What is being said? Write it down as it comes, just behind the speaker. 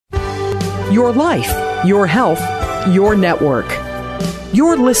your life, your health, your network.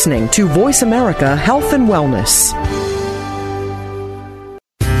 You're listening to Voice America Health and Wellness.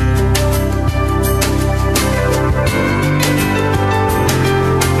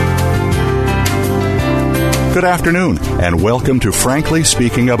 Good afternoon, and welcome to Frankly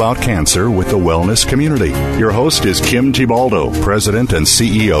Speaking About Cancer with the Wellness Community. Your host is Kim Thiboldeaux, President and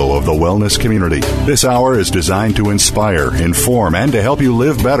CEO of the Wellness Community. This hour is designed to inspire, inform, and to help you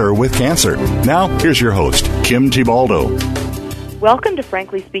live better with cancer. Now, here's your host, Kim Thiboldeaux. Welcome to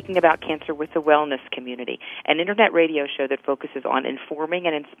Frankly Speaking About Cancer with the Wellness Community, an internet radio show that focuses on informing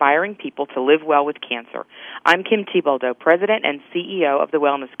and inspiring people to live well with cancer. I'm Kim Thiboldeaux, President and CEO of the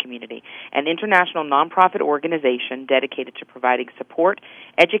Wellness Community, an international nonprofit organization dedicated to providing support,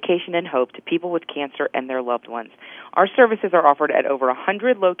 education, and hope to people with cancer and their loved ones. Our services are offered at over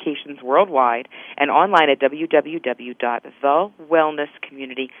 100 locations worldwide and online at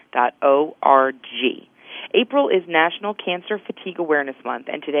www.thewellnesscommunity.org. April is National Cancer Fatigue Awareness Month,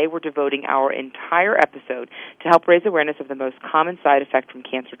 and today we're devoting our entire episode to help raise awareness of the most common side effect from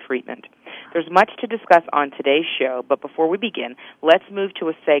cancer treatment. There's much to discuss on today's show, but before we begin, let's move to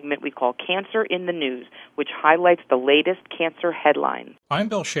a segment we call Cancer in the News, which highlights the latest cancer headlines. I'm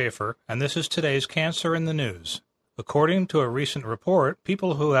Bill Schaefer, and this is today's Cancer in the News. According to a recent report,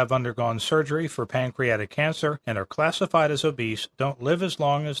 people who have undergone surgery for pancreatic cancer and are classified as obese don't live as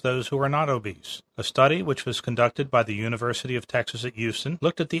long as those who are not obese. A study, which was conducted by the University of Texas at Houston,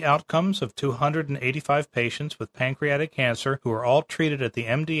 looked at the outcomes of 285 patients with pancreatic cancer who were all treated at the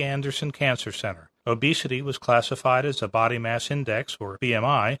MD Anderson Cancer Center. Obesity was classified as a body mass index, or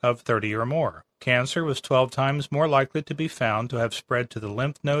BMI, of 30 or more. Cancer was 12 times more likely to be found to have spread to the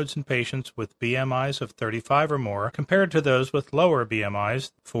lymph nodes in patients with BMIs of 35 or more compared to those with lower BMIs.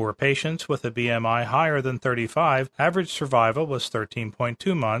 For patients with a BMI higher than 35, average survival was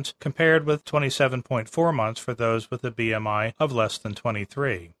 13.2 months compared with 27.4 months for those with a BMI of less than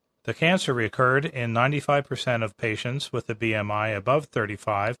 23. The cancer recurred in 95% of patients with a BMI above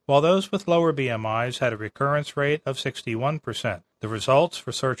 35, while those with lower BMIs had a recurrence rate of 61%. The results,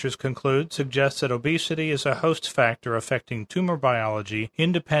 researchers conclude, suggest that obesity is a host factor affecting tumor biology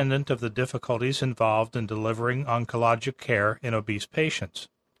independent of the difficulties involved in delivering oncologic care in obese patients.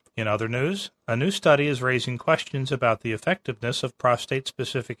 In other news, a new study is raising questions about the effectiveness of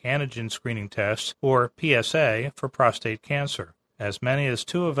prostate-specific antigen screening tests, or PSA, for prostate cancer. As many as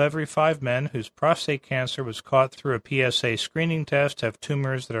 2 of every 5 men whose prostate cancer was caught through a PSA screening test have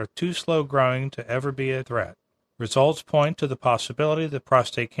tumors that are too slow growing to ever be a threat. Results point to the possibility that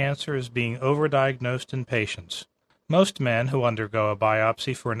prostate cancer is being overdiagnosed in patients. Most men who undergo a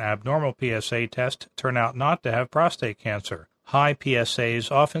biopsy for an abnormal PSA test turn out not to have prostate cancer. High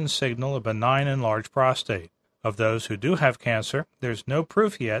PSAs often signal a benign enlarged prostate. Of those who do have cancer, there's no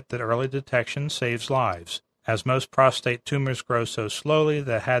proof yet that early detection saves lives. As most prostate tumors grow so slowly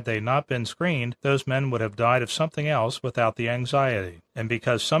that had they not been screened, those men would have died of something else without the anxiety. And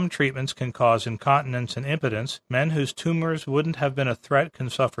because some treatments can cause incontinence and impotence, men whose tumors wouldn't have been a threat can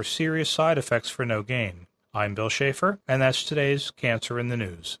suffer serious side effects for no gain. I'm Bill Schaefer, and that's today's Cancer in the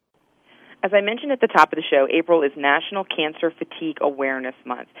News. As I mentioned at the top of the show, April is National Cancer Fatigue Awareness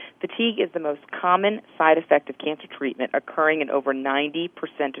Month. Fatigue is the most common side effect of cancer treatment, occurring in over 90%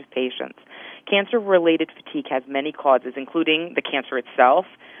 of patients. Cancer-related fatigue has many causes, including the cancer itself,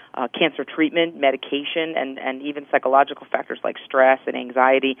 cancer treatment, medication, and even psychological factors like stress and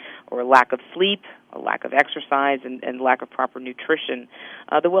anxiety, or lack of sleep, a lack of exercise, and lack of proper nutrition.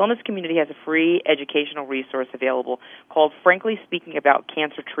 The Wellness Community has a free educational resource available called Frankly Speaking About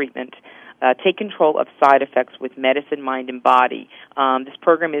Cancer Treatment. Take control of side effects with medicine, mind, and body. This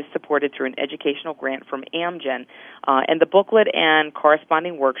program is supported through an educational grant from Amgen, and the booklet and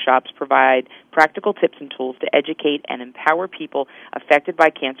corresponding workshops provide practical tips and tools to educate and empower people affected by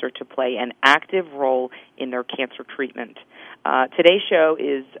cancer to play an active role in their cancer treatment. Today's show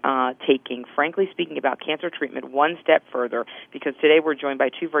is taking Frankly Speaking About Cancer Treatment one step further, because today we're joined by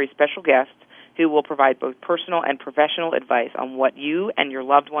 2 very special guests who will provide both personal and professional advice on what you and your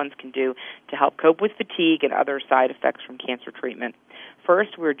loved ones can do to help cope with fatigue and other side effects from cancer treatment.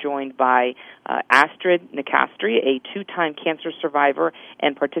 First, we're joined by Astrid Nicastri, a 2-time cancer survivor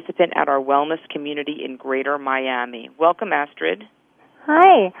and participant at our Wellness Community in Greater Miami. Welcome, Astrid.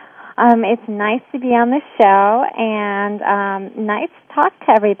 Hi. It's nice to be on the show, and nice to talk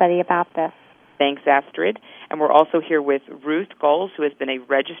to everybody about this. Thanks, Astrid. And we're also here with Ruth Goals, who has been a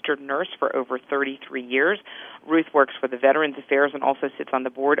registered nurse for over 33 years. Ruth works for the Veterans Affairs and also sits on the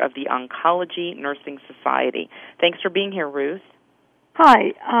board of the Oncology Nursing Society. Thanks for being here, Ruth.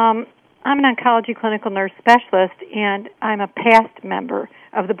 Hi. I'm an oncology clinical nurse specialist, and I'm a past member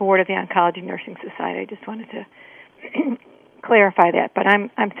of the board of the Oncology Nursing Society. I just wanted to clarify that. But I'm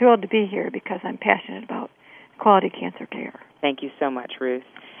thrilled to be here because I'm passionate about quality cancer care. Thank you so much, Ruth.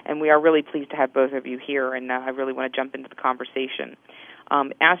 And we are really pleased to have both of you here, and I really want to jump into the conversation.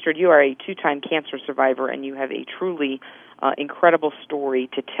 Astrid, you are a 2-time cancer survivor, and you have a truly incredible story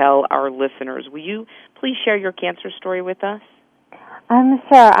to tell our listeners. Will you please share your cancer story with us? I'm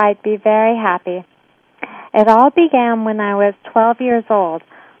sure. I'd be very happy. It all began when I was 12 years old.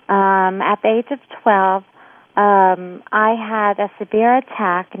 At the age of 12, I had a severe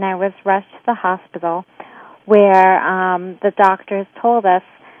attack, and I was rushed to the hospital where the doctors told us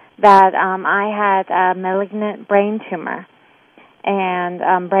that I had a malignant brain tumor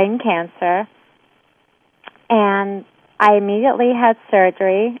and brain cancer. And I immediately had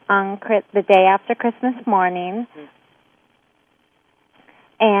surgery on the day after Christmas morning.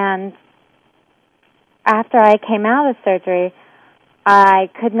 And after I came out of surgery, I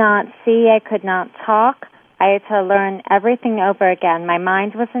could not see, I could not talk. I had to learn everything over again. My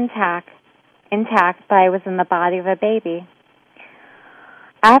mind was intact, but I was in the body of a baby.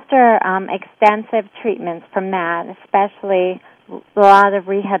 After extensive treatments from that, especially a lot of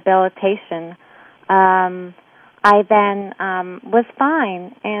rehabilitation, I then was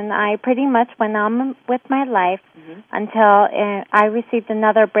fine, and I pretty much went on with my life until I received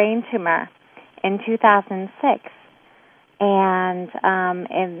another brain tumor in 2006. And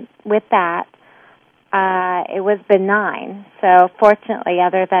with that, it was benign. So fortunately,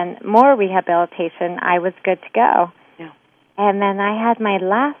 other than more rehabilitation, I was good to go. Yeah. And then I had my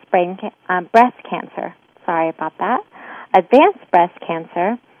last breast cancer. Sorry about that. Advanced breast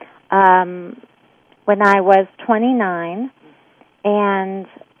cancer when I was 29, and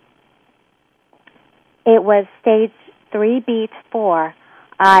it was stage 3B to 4.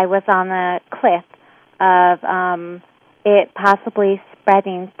 I was on a cliff of it possibly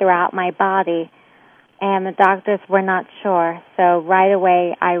spreading throughout my body, and the doctors were not sure. So right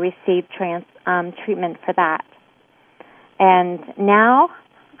away I received treatment for that. And now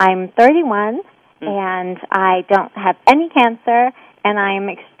I'm 31, and I don't have any cancer, and I am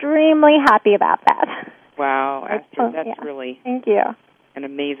extremely happy about that. Wow, Astrid, that's really Thank you. An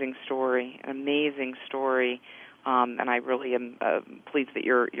amazing story, and I really am pleased that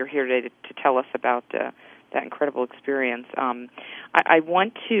you're here today to tell us about that incredible experience. I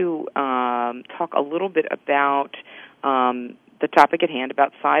want to talk a little bit about the topic at hand,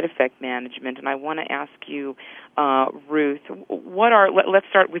 about side effect management, and I want to ask you, Ruth, let's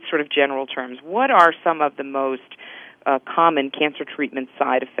start with sort of general terms. What are some of the most common cancer treatment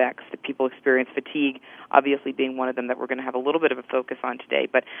side effects that people experience? Fatigue, obviously, being one of them that we're going to have a little bit of a focus on today.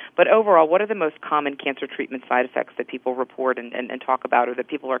 But overall, what are the most common cancer treatment side effects that people report and talk about, or that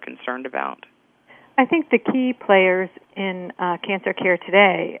people are concerned about? I think the key players in cancer care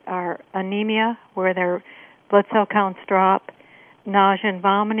today are anemia, where their blood cell counts drop, nausea and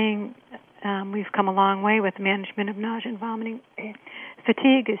vomiting. We've come a long way with management of nausea and vomiting.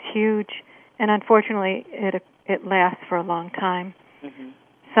 Fatigue is huge, and unfortunately, it lasts for a long time. Mm-hmm.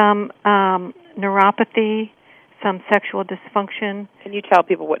 Some neuropathy, some sexual dysfunction. Can you tell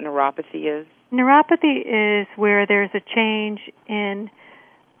people what neuropathy is? Neuropathy is where there's a change in,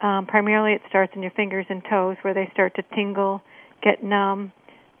 primarily it starts in your fingers and toes, where they start to tingle, get numb,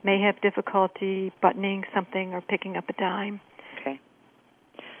 may have difficulty buttoning something or picking up a dime. Okay.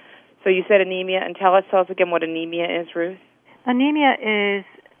 So you said anemia, and tell us again what anemia is, Ruth. Anemia is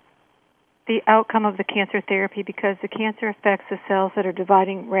the outcome of the cancer therapy because the cancer affects the cells that are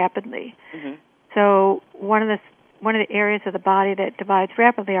dividing rapidly. Mm-hmm. So one of the areas of the body that divides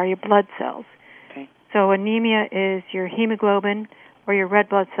rapidly are your blood cells. Okay. So anemia is your hemoglobin or your red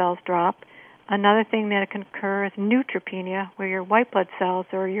blood cells drop. Another thing that can occur is neutropenia, where your white blood cells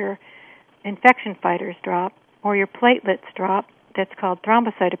or your infection fighters drop, or your platelets drop. That's called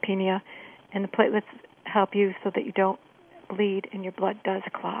thrombocytopenia, and the platelets help you so that you don't bleed and your blood does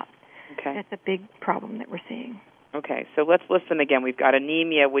clot. Okay. That's a big problem that we're seeing. Okay, so let's list them again. We've got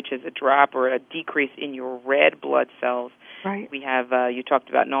anemia, which is a drop or a decrease in your red blood cells. Right. We have, you talked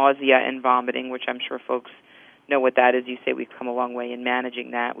about nausea and vomiting, which I'm sure folks know what that is. You say we've come a long way in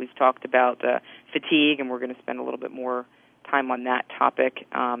managing that. We've talked about fatigue, and we're going to spend a little bit more time on that topic.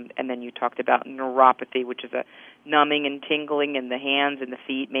 And then you talked about neuropathy, which is a numbing and tingling in the hands and the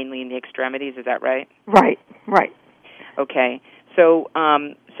feet, mainly in the extremities. Is that right? Right. Okay. So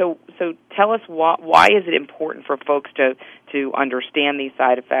tell us why is it important for folks to understand these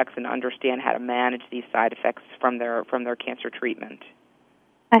side effects and understand how to manage these side effects from their cancer treatment?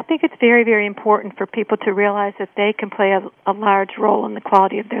 I think it's very, very important for people to realize that they can play a large role in the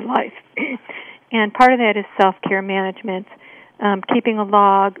quality of their life. And part of that is self-care management. keeping a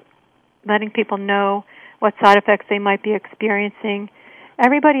log, letting people know what side effects they might be experiencing.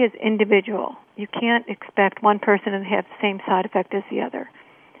 Everybody is individual. You can't expect one person to have the same side effect as the other.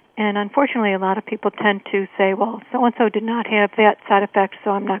 And unfortunately, a lot of people tend to say, well, so-and-so did not have that side effect,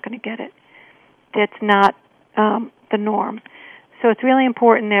 so I'm not going to get it. That's not the norm. So it's really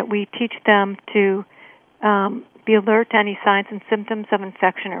important that we teach them to be alert to any signs and symptoms of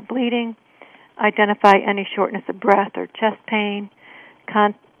infection or bleeding, identify any shortness of breath or chest pain,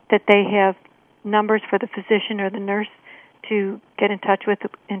 that they have numbers for the physician or the nurse to get in touch with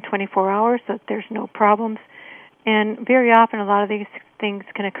in 24 hours so that there's no problems. And very often a lot of these things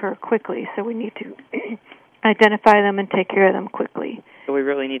can occur quickly, so we need to identify them and take care of them quickly. So we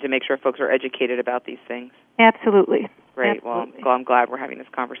really need to make sure folks are educated about these things. Absolutely. Great. Absolutely. Well, I'm glad we're having this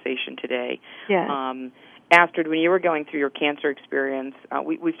conversation today. Yeah. Astrid, when you were going through your cancer experience,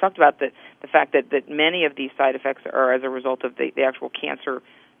 we've talked about the fact that many of these side effects are as a result of the actual cancer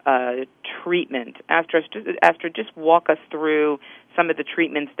treatment. Astrid, just walk us through some of the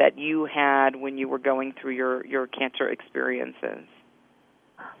treatments that you had when you were going through your cancer experiences.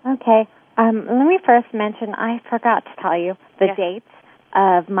 Okay. Let me first mention, I forgot to tell you the dates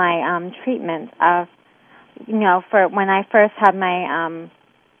of my treatment of, for when I first had my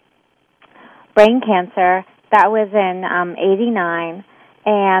brain cancer. That was in 89,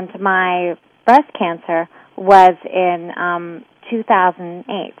 and my breast cancer was in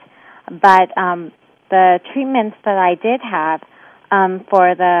 2008. But the treatments that I did have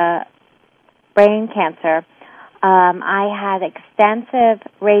for the brain cancer, I had extensive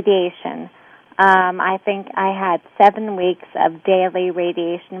radiation. I think I had 7 weeks of daily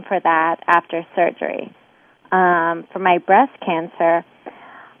radiation for that after surgery. For my breast cancer,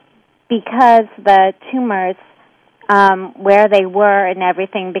 because the tumors, where they were and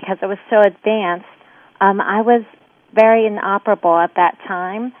everything, because it was so advanced, I was very inoperable at that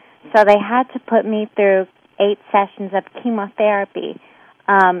time. So they had to put me through 8 sessions of chemotherapy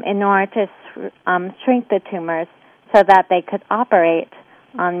in order to shrink the tumors so that they could operate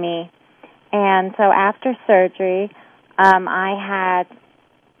on me. And so after surgery, I had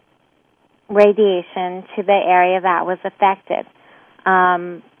radiation to the area that was affected.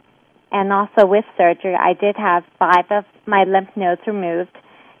 And also with surgery, I did have 5 of my lymph nodes removed,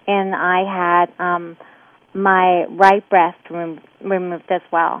 and I had my right breast removed as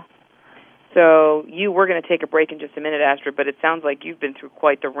well. So we're going to take a break in just a minute, Astrid, but it sounds like you've been through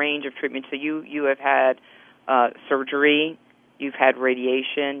quite the range of treatment. So you have had surgery, you've had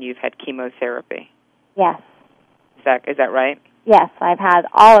radiation, you've had chemotherapy. Yes. Is that right? Yes, I've had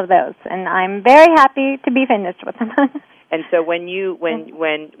all of those, and I'm very happy to be finished with them. And so when you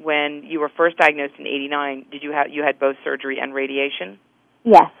were first diagnosed in 89, you had both surgery and radiation?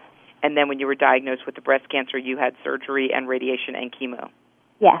 Yes. And then when you were diagnosed with the breast cancer, you had surgery and radiation and chemo?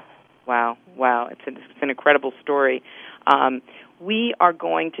 Yes. Wow. It's an incredible story. We are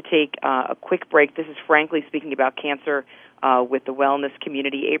going to take a quick break. This is Frankly Speaking About Cancer with the Wellness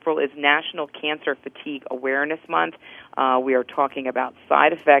Community. April is National Cancer Fatigue Awareness Month. We are talking about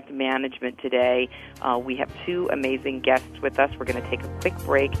side effect management today. We have 2 amazing guests with us. We're going to take a quick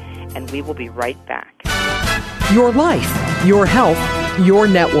break, and we will be right back. Your life, your health, your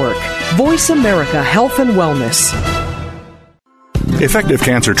network. Voice America Health and Wellness. Effective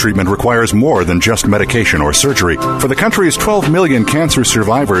cancer treatment requires more than just medication or surgery. For the country's 12 million cancer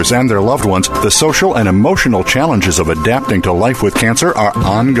survivors and their loved ones, the social and emotional challenges of adapting to life with cancer are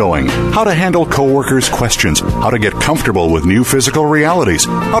ongoing. How to handle coworkers' questions, how to get comfortable with new physical realities,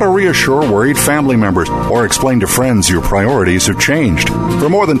 how to reassure worried family members, or explain to friends your priorities have changed. For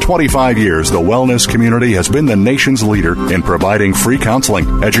more than 25 years, the Wellness Community has been the nation's leader in providing free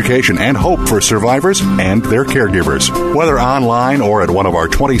counseling, education, and hope for survivors and their caregivers. Whether online or at one of our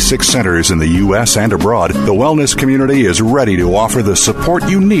 26 centers in the U.S. and abroad, the Wellness Community is ready to offer the support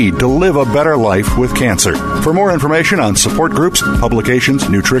you need to live a better life with cancer. For more information on support groups, publications,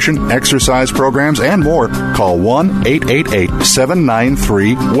 nutrition, exercise programs, and more, call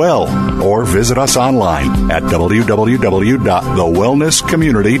 1-888-793-WELL or visit us online at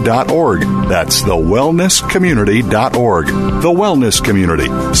www.thewellnesscommunity.org. That's thewellnesscommunity.org. The Wellness Community,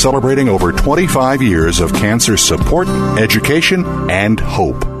 celebrating over 25 years of cancer support, education, and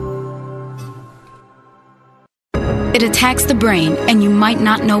hope. It attacks the brain, and you might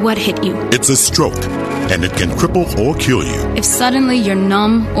not know what hit you. It's a stroke, and it can cripple or kill you. If suddenly you're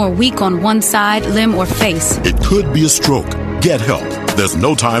numb or weak on one side, limb, or face, it could be a stroke. Get help. There's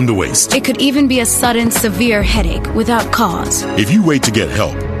no time to waste. It could even be a sudden, severe headache without cause. If you wait to get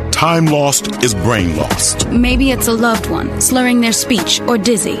help, time lost is brain lost. Maybe it's a loved one slurring their speech or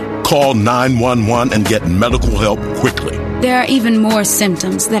dizzy. Call 911 and get medical help quickly. There are even more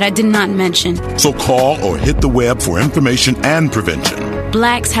symptoms that I did not mention. So call or hit the web for information and prevention.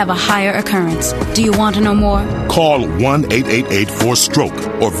 Blacks have a higher occurrence. Do you want to know more? Call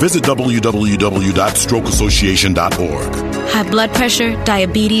 1-888-4STROKE or visit www.strokeassociation.org. High blood pressure,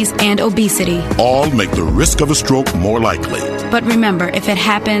 diabetes, and obesity All make the risk of a stroke more likely. But remember, if it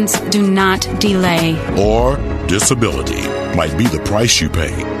happens, do not delay. Or disability might be the price you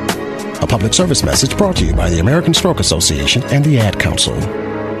pay. A public service message brought to you by the American Stroke Association and the Ad Council.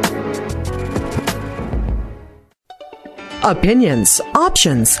 Opinions,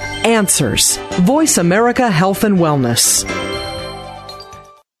 options, answers. Voice America Health and Wellness.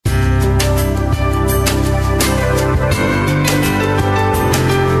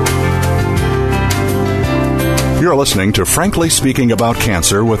 You're listening to Frankly Speaking About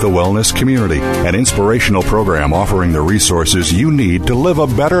Cancer with the Wellness Community, an inspirational program offering the resources you need to live a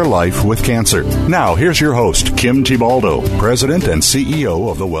better life with cancer. Now, here's your host, Kim Thiboldeaux, President and CEO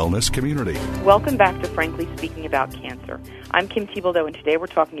of the Wellness Community. Welcome back to Frankly Speaking About Cancer. I'm Kim Thiboldeaux, and today we're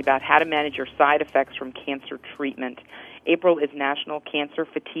talking about how to manage your side effects from cancer treatment. April is National Cancer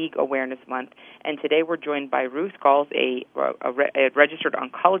Fatigue Awareness Month, and today we're joined by Ruth Galls, a registered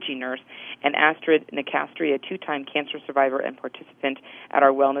oncology nurse, and Astrid Nicastri, a two-time cancer survivor and participant at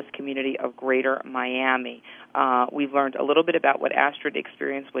our wellness community of Greater Miami. We've learned a little bit about what Astrid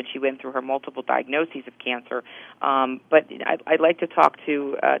experienced when she went through her multiple diagnoses of cancer, but I'd like to talk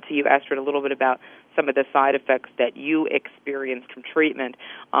to you, Astrid, a little bit about some of the side effects that you experienced from treatment.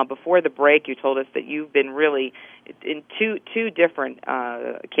 Before the break, you told us that you've been really in two different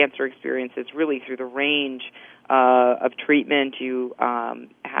cancer experiences, really through the range of treatment. You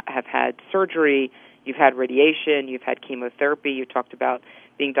have had surgery, you've had radiation, you've had chemotherapy. You talked about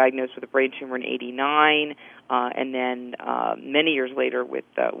being diagnosed with a brain tumor in '89, and then many years later with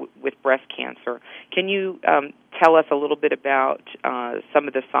breast cancer. Can you tell us a little bit about some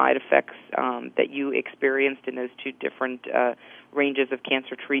of the side effects that you experienced in those two different ranges of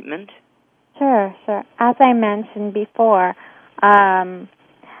cancer treatment? Sure. As I mentioned before,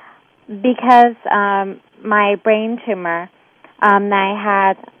 because my brain tumor that I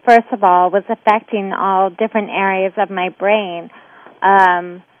had, first of all, was affecting all different areas of my brain,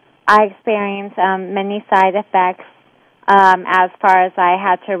 I experienced many side effects as far as I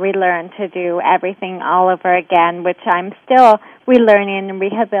had to relearn to do everything all over again, which I'm still relearning in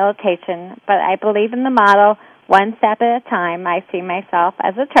rehabilitation. But I believe in the motto, one step at a time. I see myself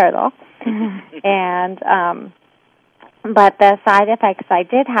as a turtle. And but the side effects I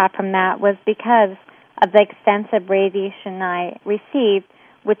did have from that was because of the extensive radiation I received,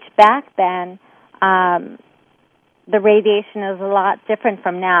 which back then the radiation is a lot different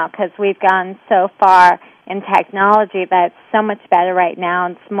from now because we've gone so far in technology that it's so much better right now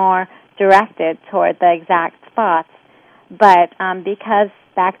and it's more directed toward the exact spots. But because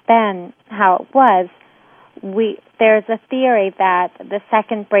back then how it was, there's a theory that the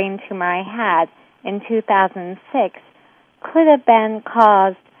second brain tumor I had in 2006 could have been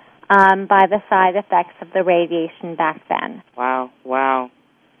caused by the side effects of the radiation back then. Wow.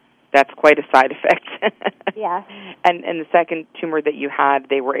 That's quite a side effect. Yes. And the second tumor that you had,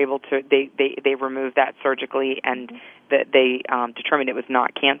 they were able to they removed that surgically, and they determined it was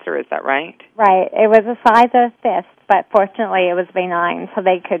not cancer. Is that right? Right. It was the size of a fist, but fortunately it was benign, so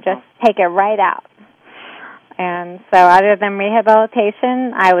they could just take it right out. And so, other than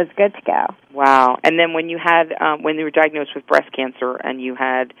rehabilitation, I was good to go. Wow. And then when you were diagnosed with breast cancer, and you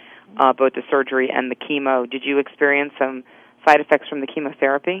had both the surgery and the chemo, did you experience some side effects from the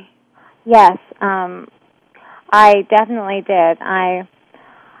chemotherapy? Yes, I definitely did. I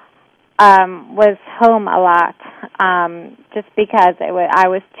was home a lot just because I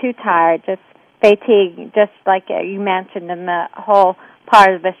was too tired, just fatigue, just like you mentioned in the whole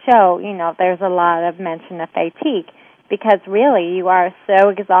part of the show. You know, there's a lot of mention of fatigue because really you are so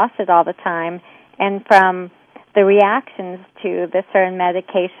exhausted all the time, and from the reactions to the certain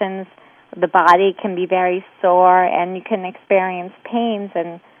medications, the body can be very sore, and you can experience pains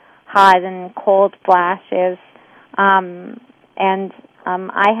and hot and cold flashes. I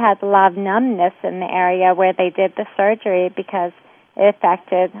had a lot of numbness in the area where they did the surgery because it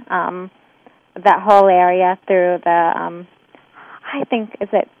affected that whole area through the, I think, is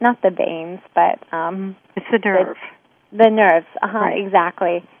it not the veins, but... it's the nerve. The nerves, right.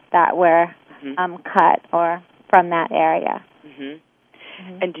 Exactly, that were cut or from that area. Mm-hmm.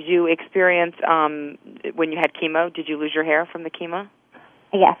 And did you experience, when you had chemo, did you lose your hair from the chemo?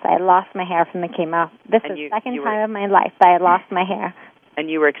 Yes, I lost my hair from the chemo. This is the second time of my life that I lost my hair. And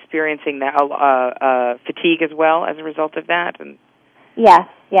you were experiencing that fatigue as well as a result of that? And Yes.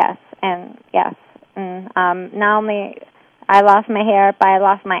 And not only I lost my hair, but I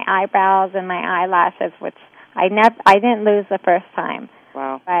lost my eyebrows and my eyelashes, which I didn't lose the first time.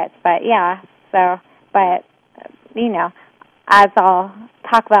 Wow. But yeah. So, but you know, as I'll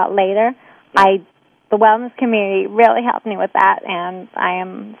talk about later, the wellness community really helped me with that, and I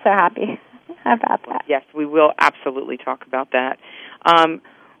am so happy about that. Yes, we will absolutely talk about that.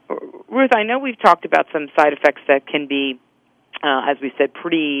 Ruth, I know we've talked about some side effects that can be, as we said,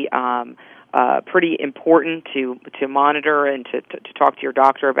 pretty important to monitor and to talk to your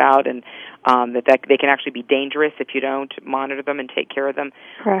doctor about, and that they can actually be dangerous if you don't monitor them and take care of them.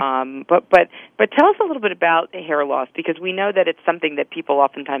 Correct. But tell us a little bit about hair loss, because we know that it's something that people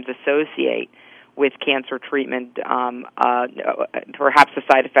oftentimes associate with cancer treatment, perhaps a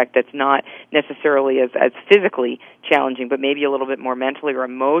side effect that's not necessarily as physically challenging, but maybe a little bit more mentally or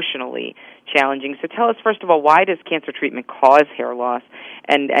emotionally challenging. So tell us, first of all, why does cancer treatment cause hair loss,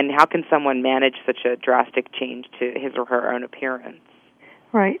 and how can someone manage such a drastic change to his or her own appearance?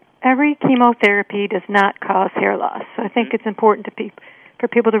 Right. Every chemotherapy does not cause hair loss. So I think it's important for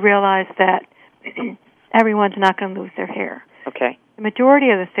people to realize that everyone's not going to lose their hair. Okay. The majority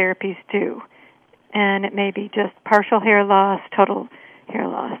of the therapies do. And it may be just partial hair loss, total hair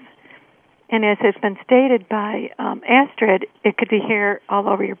loss. And as has been stated by Astrid, it could be hair all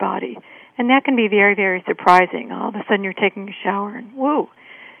over your body. And that can be very, very surprising. All of a sudden you're taking a shower and, woo,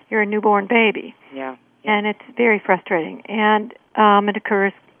 you're a newborn baby. Yeah. And it's very frustrating. And it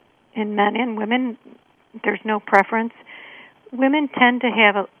occurs in men and women. There's no preference. Women tend to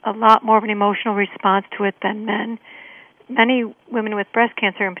have a lot more of an emotional response to it than men. Many women with breast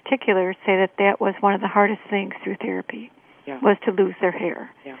cancer in particular say that was one of the hardest things through therapy, was to lose their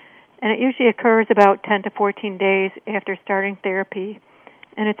hair. Yeah. And it usually occurs about 10 to 14 days after starting therapy.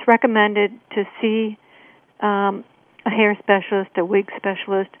 And it's recommended to see a hair specialist, a wig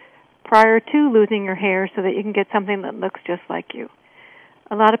specialist, prior to losing your hair so that you can get something that looks just like you.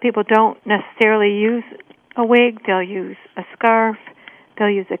 A lot of people don't necessarily use a wig. They'll use a scarf. They'll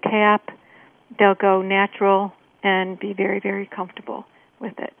use a cap. They'll go natural and be very, very comfortable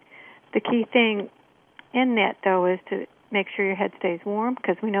with it. The key thing in that, though, is to make sure your head stays warm,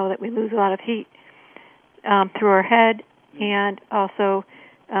 because we know that we lose a lot of heat through our head, and also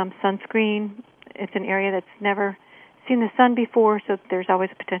sunscreen. It's an area that's never seen the sun before, so there's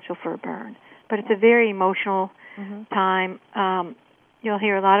always a potential for a burn. But it's a very emotional time. You'll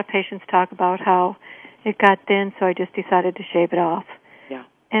hear a lot of patients talk about how it got thin, so I just decided to shave it off.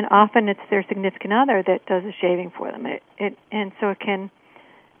 And often it's their significant other that does the shaving for them. And so it can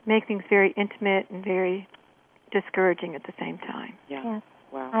make things very intimate and very discouraging at the same time. Yeah. Yes.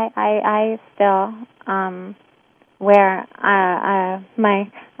 Wow. I still wear a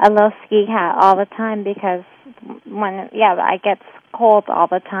little ski hat all the time, because I get cold all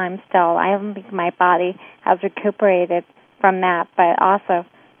the time still. I don't think my body has recuperated from that, but also,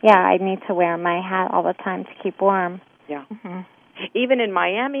 I need to wear my hat all the time to keep warm. Yeah. Even in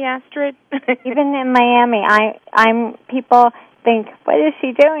Miami, Astrid? Even in Miami, people think, what is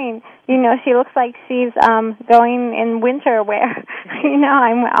she doing? She looks like she's going in winter wear.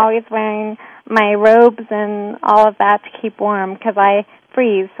 I'm always wearing my robes and all of that to keep warm, because I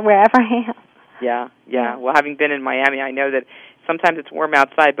freeze wherever I am. Yeah. Well, having been in Miami, I know that sometimes it's warm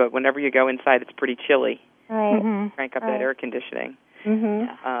outside, but whenever you go inside, it's pretty chilly. Right. Crank up that air conditioning.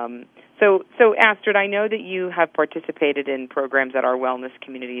 Mm-hmm. So Astrid, I know that you have participated in programs at our wellness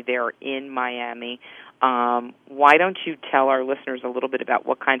community there in Miami. Why don't you tell our listeners a little bit about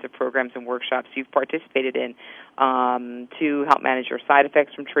what kinds of programs and workshops you've participated in to help manage your side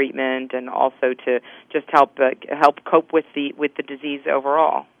effects from treatment, and also to just help cope with the disease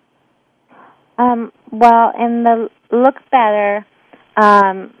overall? Well, in the Look Better,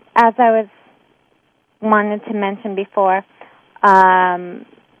 as I wanted to mention before,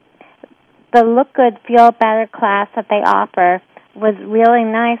 the Look Good, Feel Better class that they offer was really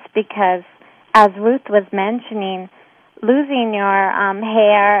nice, because, as Ruth was mentioning, losing your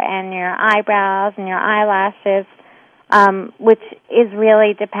hair and your eyebrows and your eyelashes, which is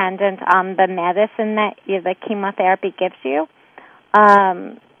really dependent on the medicine that the chemotherapy gives you,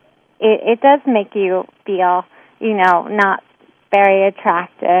 it does make you feel, not very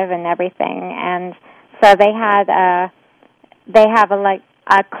attractive and everything. And so they have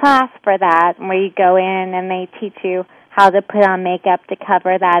a class for that, where you go in and they teach you how to put on makeup to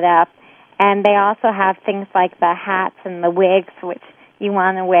cover that up. And they also have things like the hats and the wigs, which you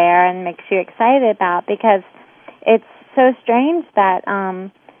want to wear and makes you excited about, because it's so strange that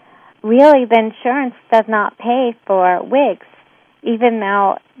really the insurance does not pay for wigs, even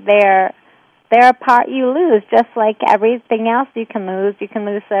though they're a part you lose, just like everything else you can lose. You can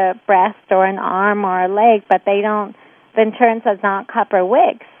lose a breast or an arm or a leg, but they don't the insurance does not cover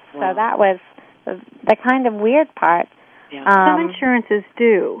wigs. Wow. So that was the kind of weird part. Yeah. Some insurances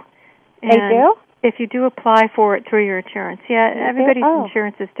do. They do? If you do apply for it through your insurance. Yeah, everybody's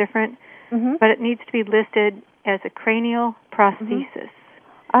insurance is different, but it needs to be listed as a cranial prosthesis.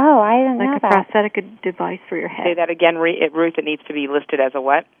 Oh, I didn't know that. Like a prosthetic device for your head. Say that again, Ruth. It needs to be listed as a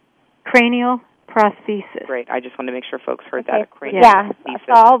what? Cranial prosthesis. Great. I just want to make sure folks heard that. A cranial Yeah, prosthesis.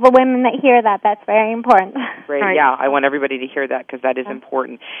 so all the women that hear that, that's very important. Great. Right. Yeah, I want everybody to hear that because that is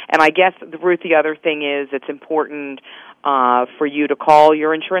important. And I guess, Ruth, the other thing is it's important for you to call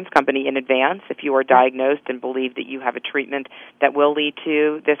your insurance company in advance if you are diagnosed and believe that you have a treatment that will lead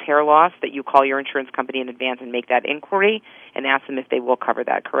to this hair loss, that you call your insurance company in advance and make that inquiry and ask them if they will cover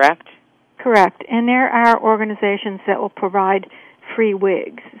that, correct? Correct. And there are organizations that will provide free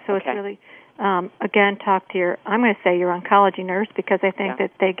wigs. So it's really, again, talk to I'm going to say your oncology nurse because I think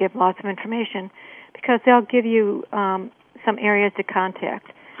that they give lots of information because they'll give you some areas to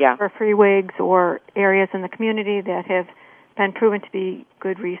contact for free wigs or areas in the community that have been proven to be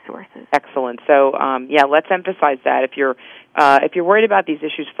good resources. Excellent. So, let's emphasize that. If you're worried about these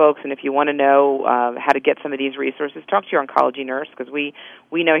issues, folks, and if you want to know how to get some of these resources, talk to your oncology nurse because we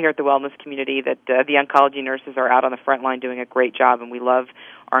know here at the Wellness Community that the oncology nurses are out on the front line doing a great job, and we love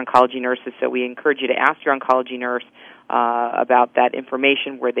our oncology nurses. So we encourage you to ask your oncology nurse about that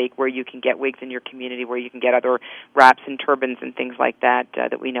information, where you can get wigs in your community, where you can get other wraps and turbans and things like that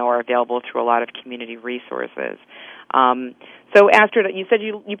that we know are available through a lot of community resources. So, Astrid, you said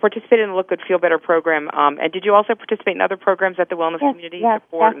you participated in the Look Good, Feel Better program, and did you also participate in other programs at the Wellness Community? Yes,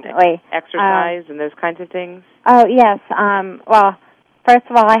 Support definitely. And exercise and those kinds of things? Oh, yes. Well, first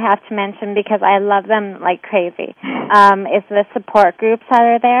of all, I have to mention, because I love them like crazy, is the support groups that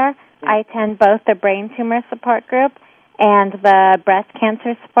are there. I attend both the brain tumor support group and the breast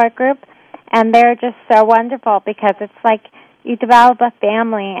cancer support group, and they're just so wonderful because it's like you develop a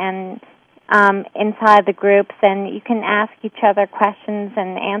family and inside the groups, and you can ask each other questions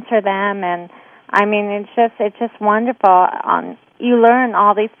and answer them, and I mean it's just wonderful. You learn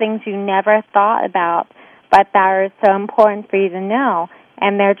all these things you never thought about, but that are so important for you to know,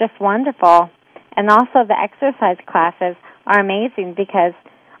 and they're just wonderful. And also the exercise classes are amazing because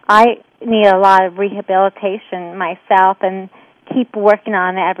I need a lot of rehabilitation myself and keep working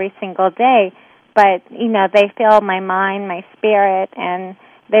on it every single day. But, they fill my mind, my spirit, and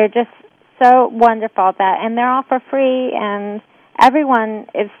they're just so wonderful and they're all for free, and everyone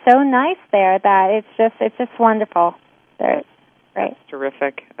is so nice there that it's just wonderful. They're great.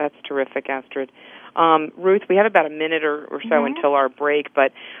 That's terrific, Astrid. Ruth, we have about a minute or so until our break,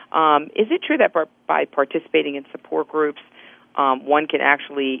 but is it true that by participating in support groups, one can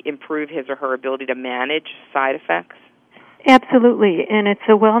actually improve his or her ability to manage side effects? Absolutely, and it's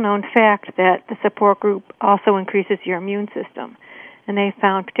a well-known fact that the support group also increases your immune system. And they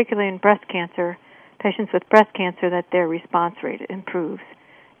found, particularly in breast cancer, patients with breast cancer, that their response rate improves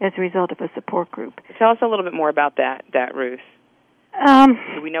as a result of a support group. Tell us a little bit more about that, Ruth.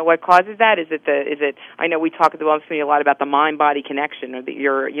 Do we know what causes that? Is it? I know we talk at the Wellness Community a lot about the mind-body connection, or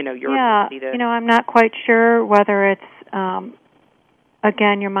your ability to. I'm not quite sure whether it's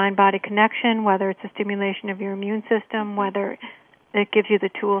again your mind-body connection, whether it's a stimulation of your immune system, whether it gives you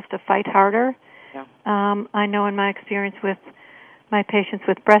the tools to fight harder. Yeah. I know in my experience with my patients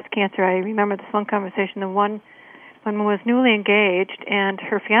with breast cancer, I remember this one conversation. The one woman was newly engaged, and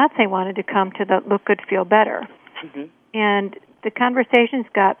her fiancé wanted to come to the Look Good, Feel Better. Mm-hmm. And the conversations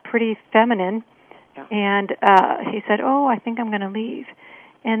got pretty feminine, and he said, I think I'm going to leave.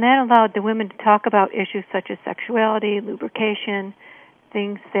 And that allowed the women to talk about issues such as sexuality, lubrication,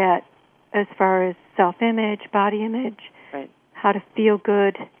 things that, as far as self-image, body image, how to feel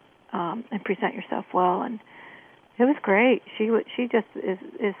good and present yourself well. And it was great. She just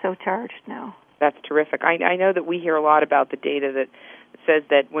is so charged now. That's terrific. I know that we hear a lot about the data that says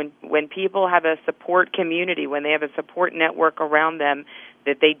that when people have a support community, when they have a support network around them,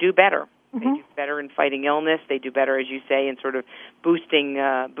 that they do better. Mm-hmm. They do better in fighting illness. They do better, as you say, in sort of boosting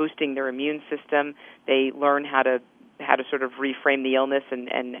their immune system. They learn how to sort of reframe the illness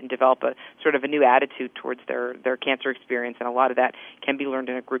and develop a sort of a new attitude towards their cancer experience, and a lot of that can be learned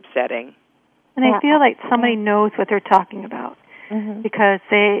in a group setting. And they feel like somebody knows what they're talking about because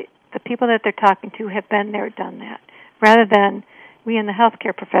the people that they're talking to have been there, done that, rather than we in the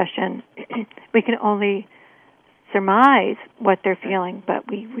healthcare profession, we can only surmise what they're feeling, but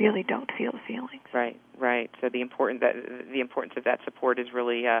we really don't feel the feelings. Right. So the importance of that support is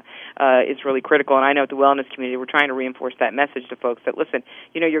really critical. And I know at the wellness community, we're trying to reinforce that message to folks that listen,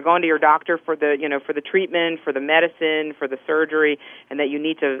 you're going to your doctor for the treatment, for the medicine, for the surgery, and that you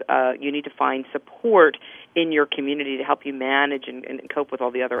need to find support in your community to help you manage and cope with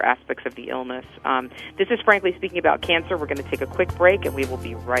all the other aspects of the illness. This is Frankly Speaking About Cancer. We're going to take a quick break, and we will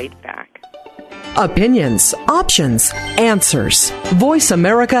be right back. Opinions, options, answers. Voice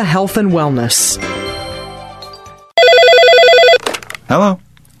America Health and Wellness. Hello.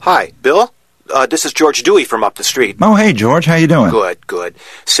 Hi, Bill. This is George Dewey from up the street. Oh, hey, George. How you doing? Good.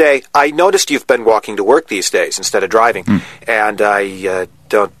 Say, I noticed you've been walking to work these days instead of driving, and I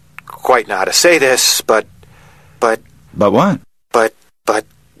don't quite know how to say this, but what? But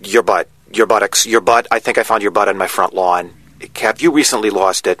your butt. I think I found your butt on my front lawn. Have you recently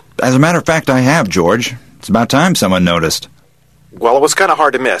lost it? As a matter of fact, I have, George. It's about time someone noticed. Well, it was kind of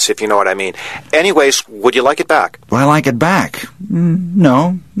hard to miss, if you know what I mean. Anyways, would you like it back? Would I like it back?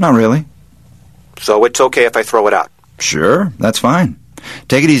 No, not really. So it's okay if I throw it out? Sure, that's fine.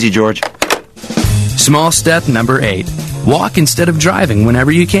 Take it easy, George. Small step number 8. Walk instead of driving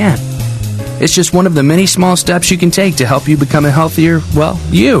whenever you can. It's just one of the many small steps you can take to help you become a healthier,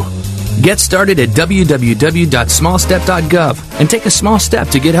 you. Get started at www.smallstep.gov and take a small step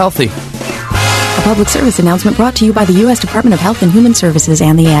to get healthy. A public service announcement brought to you by the U.S. Department of Health and Human Services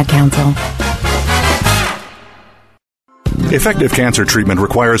and the Ad Council. Effective cancer treatment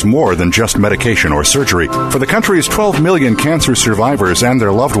requires more than just medication or surgery. For the country's 12 million cancer survivors and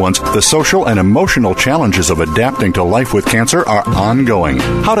their loved ones, the social and emotional challenges of adapting to life with cancer are ongoing.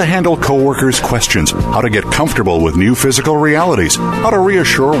 How to handle coworkers' questions, how to get comfortable with new physical realities, how to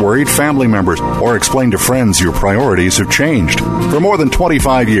reassure worried family members, or explain to friends your priorities have changed. For more than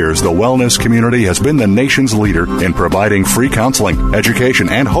 25 years, the wellness community has been the nation's leader in providing free counseling, education,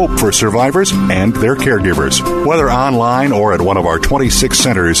 and hope for survivors and their caregivers. Whether online or at one of our 26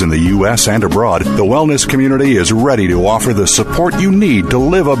 centers in the U.S. and abroad, the wellness community is ready to offer the support you need to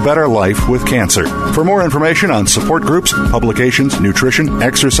live a better life with cancer. For more information on support groups, publications, nutrition,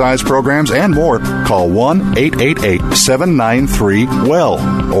 exercise programs, and more, call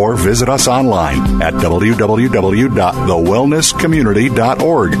 1-888-793-WELL or visit us online at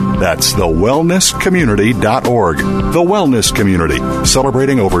www.thewellnesscommunity.org. That's thewellnesscommunity.org. The Wellness Community,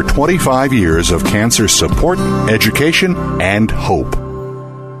 celebrating over 25 years of cancer support, education, and hope.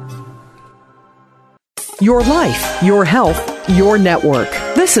 Your life, your health, your network.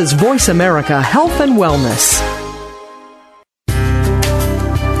 This is Voice America Health and Wellness.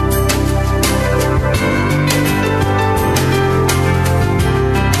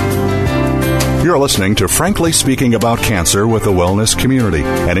 You're listening to Frankly Speaking About Cancer with the Wellness Community,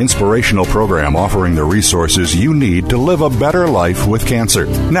 an inspirational program offering the resources you need to live a better life with cancer.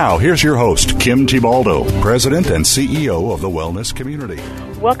 Now, here's your host, Kim Tibaldo, President and CEO of the Wellness Community.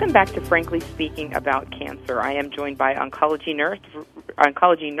 Welcome back to Frankly Speaking About Cancer. I am joined by oncology nurse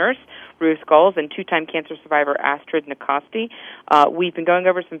Ruth Skulls and two-time cancer survivor Astrid Nikosti. We've been going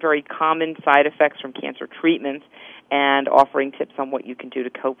over some very common side effects from cancer treatments and offering tips on what you can do to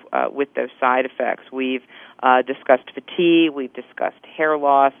cope with those side effects. We've discussed fatigue, we've discussed hair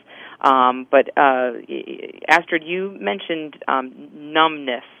loss, but Astrid, you mentioned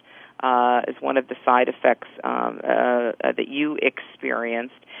numbness as one of the side effects that you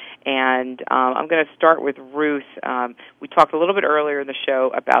experienced. And I'm going to start with Ruth. We talked a little bit earlier in the show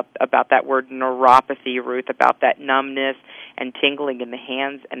about that word neuropathy, Ruth, about that numbness and tingling in the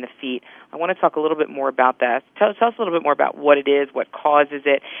hands and the feet. I want to talk a little bit more about that. Tell us a little bit more about what it is, what causes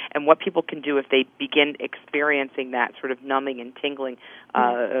it, and what people can do if they begin experiencing that sort of numbing and tingling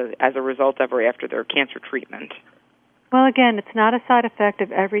as a result of or after their cancer treatment. Well, again, it's not a side effect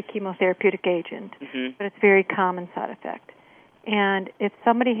of every chemotherapeutic agent, but it's a very common side effect. And if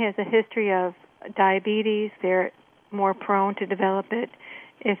somebody has a history of diabetes, they're more prone to develop it.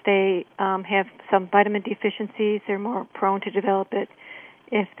 If they have some vitamin deficiencies, they're more prone to develop it.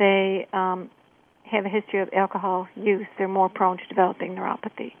 If they have a history of alcohol use, they're more prone to developing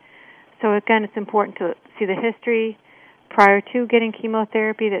neuropathy. So again, it's important to see the history prior to getting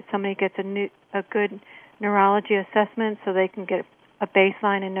chemotherapy, that somebody gets a good neurology assessment so they can get a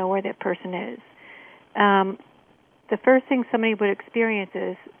baseline and know where that person is. The first thing somebody would experience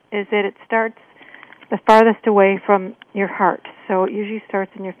is that it starts the farthest away from your heart. So it usually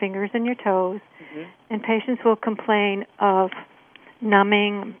starts in your fingers and your toes, and patients will complain of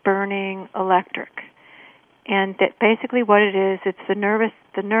numbing, burning, electric. And that basically what it is, it's the nerves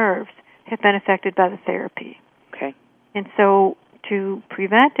have been affected by the therapy. Okay. And so to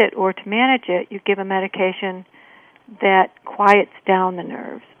prevent it or to manage it, you give a medication that quiets down the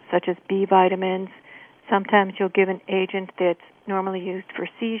nerves, such as B vitamins. Sometimes you'll give an agent that's normally used for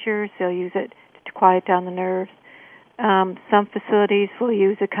seizures. They'll use it to quiet down the nerves. Some facilities will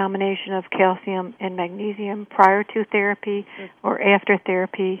use a combination of calcium and magnesium prior to therapy or after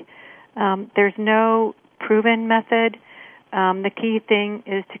therapy. There's no proven method. The key thing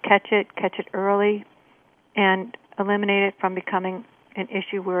is to catch it early, and eliminate it from becoming an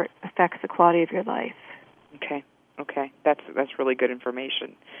issue where it affects the quality of your life. Okay, that's really good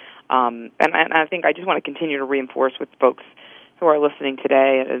information. And I think I just want to continue to reinforce with folks who are listening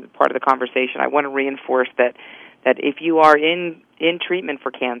today as part of the conversation. I want to reinforce that if you are in treatment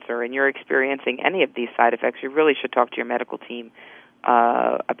for cancer and you're experiencing any of these side effects, you really should talk to your medical team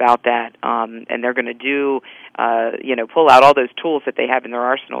about that, and they're going to do, pull out all those tools that they have in their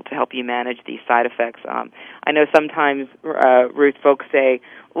arsenal to help you manage these side effects. I know sometimes, Ruth, folks say,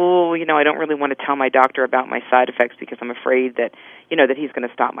 "Oh, I don't really want to tell my doctor about my side effects because I'm afraid that, that he's going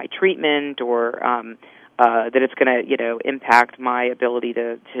to stop my treatment or that it's going to, impact my ability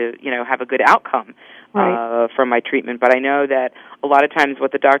to have a good outcome from my treatment." But I know that a lot of times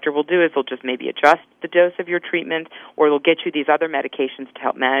what the doctor will do is they'll just maybe adjust the dose of your treatment, or they'll get you these other medications to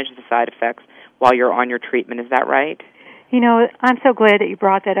help manage the side effects while you're on your treatment. Is that right? I'm so glad that you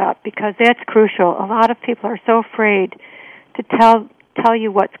brought that up, because that's crucial. A lot of people are so afraid to tell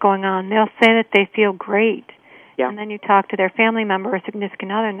you what's going on. They'll say that they feel great. Yeah. And then you talk to their family member or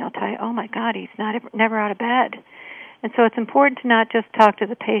significant other, and they'll tell you, "Oh my God, he's never out of bed." And so it's important to not just talk to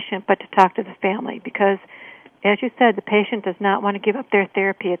the patient, but to talk to the family, because, as you said, the patient does not want to give up their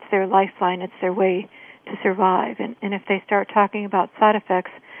therapy. It's their lifeline. It's their way to survive. And if they start talking about side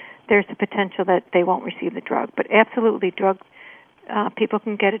effects, there's the potential that they won't receive the drug. But absolutely, people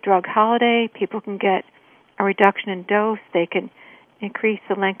can get a drug holiday. People can get a reduction in dose. They can increase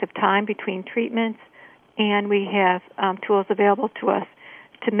the length of time between treatments. And we have tools available to us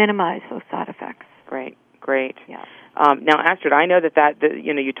to minimize those side effects. Great. Yeah. Now, Astrid, I know that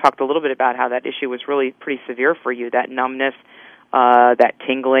you talked a little bit about how that issue was really pretty severe for you, that numbness, that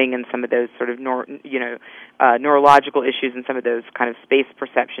tingling, and some of those sort of neurological issues, and some of those kind of space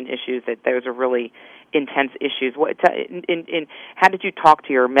perception issues. That those are really intense issues. How did you talk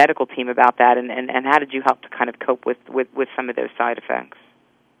to your medical team about that, and how did you help to kind of cope with some of those side effects?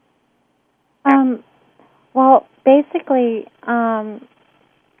 Well, basically,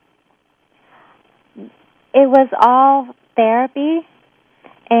 it was all therapy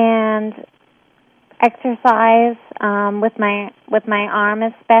and exercise with my arm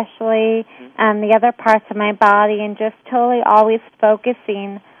especially, and the other parts of my body, and just totally always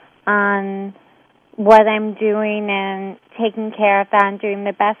focusing on what I'm doing and taking care of that and doing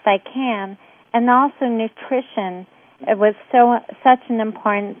the best I can. And also nutrition. It was such an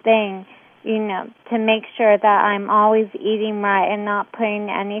important thing, to make sure that I'm always eating right and not putting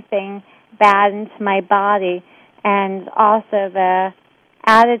anything bad into my body. And also the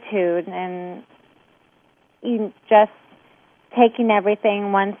attitude and just taking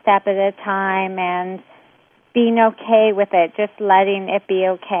everything one step at a time and being okay with it, just letting it be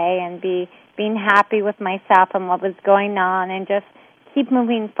okay, and being happy with myself and what was going on, and just keep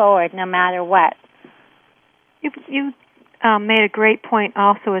moving forward no matter what. You made a great point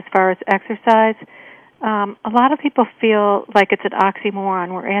also as far as exercise. A lot of people feel like it's an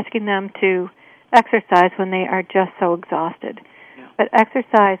oxymoron. We're asking them to exercise when they are just so exhausted. Yeah. But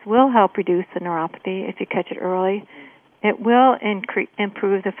exercise will help reduce the neuropathy if you catch it early. It will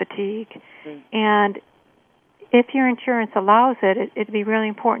improve the fatigue. And if your insurance allows it, it'd be really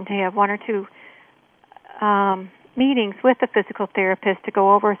important to have one or two meetings with a physical therapist to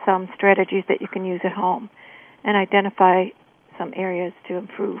go over some strategies that you can use at home and identify some areas to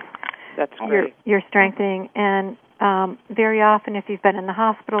improve. That's great. Your strengthening. And very often, if you've been in the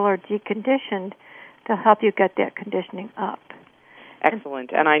hospital or deconditioned, they'll help you get that conditioning up.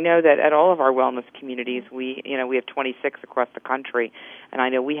 Excellent. And I know that at all of our wellness communities, we have 26 across the country, and I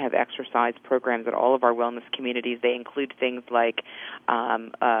know we have exercise programs at all of our wellness communities. They include things like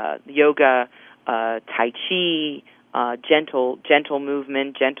yoga, tai chi, gentle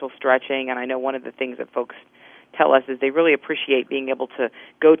movement, gentle stretching. And I know one of the things that folks tell us is they really appreciate being able to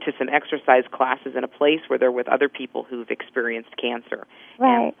go to some exercise classes in a place where they're with other people who've experienced cancer,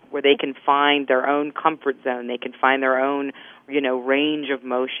 right, and where they can find their own comfort zone. They can find their own, range of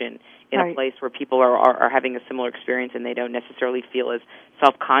motion in right. a place where people are having a similar experience, and they don't necessarily feel as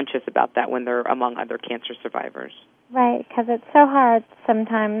self-conscious about that when they're among other cancer survivors. Right, because it's so hard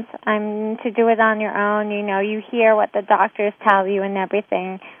sometimes to do it on your own. You hear what the doctors tell you and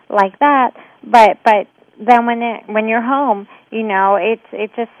everything like that, but then when you're home,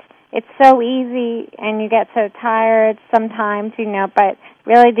 it just it's so easy, and you get so tired sometimes, but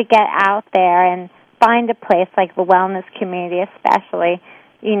really to get out there and find a place like the wellness community especially,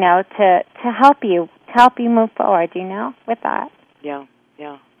 to help you move forward, with that. Yeah.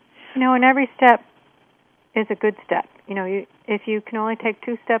 And every step is a good step. If you can only take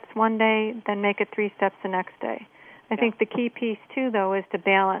 2 steps one day, then make it 3 steps the next day. I think the key piece, too, though, is to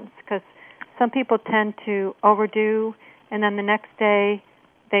balance, because some people tend to overdo, and then the next day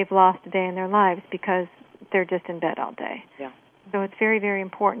they've lost a day in their lives because they're just in bed all day. Yeah. So it's very, very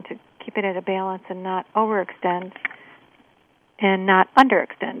important to keep it at a balance and not overextend and not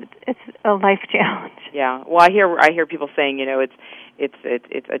underextend. It's a life challenge. Yeah. Well, I hear people saying, it's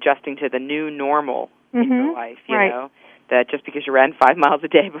adjusting to the new normal in your life, you know, that just because you ran 5 miles a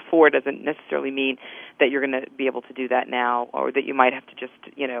day before doesn't necessarily mean that you're going to be able to do that now, or that you might have to just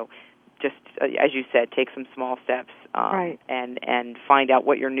as you said, take some small steps and find out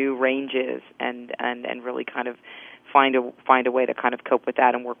what your new range is, and really kind of find a way to kind of cope with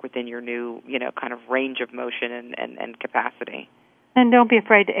that and work within your new kind of range of motion and capacity. And don't be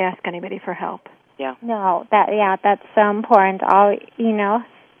afraid to ask anybody for help. Yeah. No, that's so important.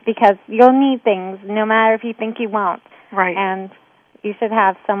 Because you'll need things no matter if you think you won't. Right. And you should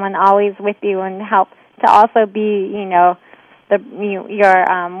have someone always with you and help to also be, your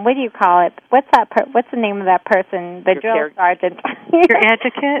what do you call it? What's the name of that person? The drill sergeant. Your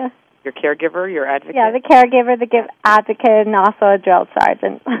advocate? Your caregiver, your advocate. Yeah, the caregiver, the advocate, and also a drill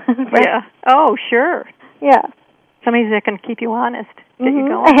sergeant. Yeah. Oh, sure. Yeah. Somebody that can keep you honest, get you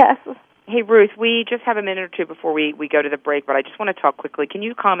going. Yes. Hey, Ruth, we just have a minute or two before we go to the break, but I just want to talk quickly. Can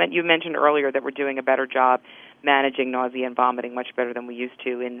you comment? You mentioned earlier that we're doing a better job managing nausea and vomiting, much better than we used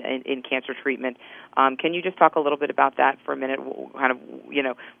to in cancer treatment. Can you just talk a little bit about that for a minute, kind of,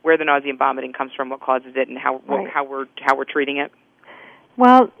 where the nausea and vomiting comes from, what causes it, and how we're treating it?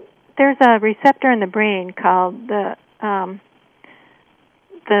 Well, there's a receptor in the brain called the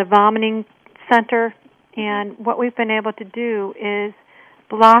vomiting center, and what we've been able to do is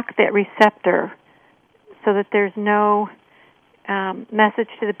block that receptor so that there's no message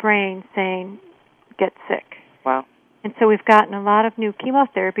to the brain saying, get sick. Wow. And so we've gotten a lot of new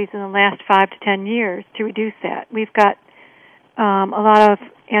chemotherapies in the last 5 to 10 years to reduce that. We've got a lot of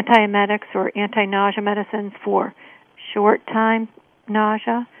antiemetics or anti-nausea medicines for short-time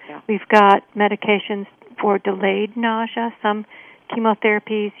nausea. Yeah. We've got medications for delayed nausea. Some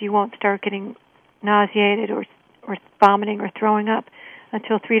chemotherapies you won't start getting nauseated or vomiting or throwing up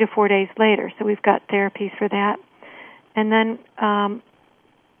until 3 to 4 days later. So we've got therapies for that. And then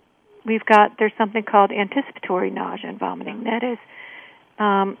there's something called anticipatory nausea and vomiting. That is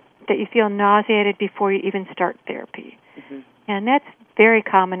that you feel nauseated before you even start therapy. Mm-hmm. And that's very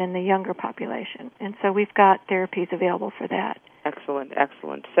common in the younger population. And so we've got therapies available for that.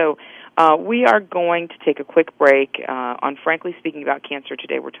 Excellent. So we are going to take a quick break. On Frankly Speaking About Cancer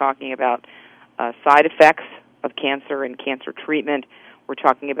today, we're talking about side effects of cancer and cancer treatment. We're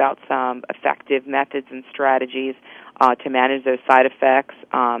talking about some effective methods and strategies to manage those side effects.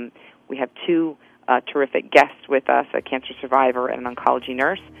 We have 2 terrific guests with us, a cancer survivor and an oncology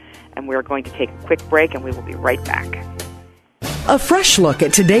nurse, and we're going to take a quick break, and we will be right back. A fresh look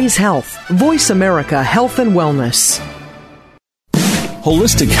at today's health. Voice America Health and Wellness.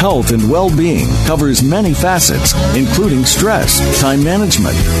 Holistic health and well-being covers many facets, including stress, time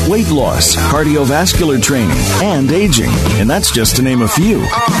management, weight loss, cardiovascular training, and aging. And that's just to name a few.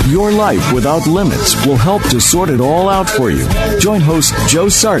 Your Life Without Limits will help to sort it all out for you. Join host Joe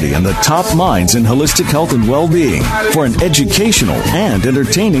Sardi and the top minds in holistic health and well-being for an educational and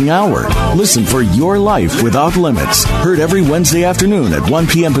entertaining hour. Listen for Your Life Without Limits. Heard every Wednesday afternoon at 1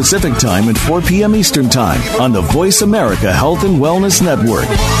 p.m. Pacific Time and 4 p.m. Eastern Time on the Voice America Health and Wellness Network.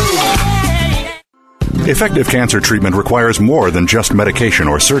 Effective cancer treatment requires more than just medication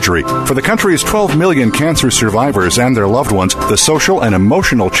or surgery. For the country's 12 million cancer survivors and their loved ones, the social and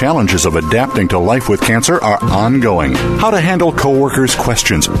emotional challenges of adapting to life with cancer are ongoing. How to handle coworkers'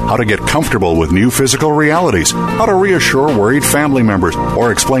 questions, how to get comfortable with new physical realities, how to reassure worried family members,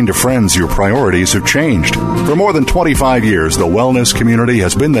 or explain to friends your priorities have changed. For more than 25 years, the wellness community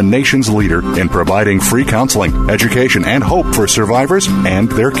has been the nation's leader in providing free counseling, education, and hope for survivors and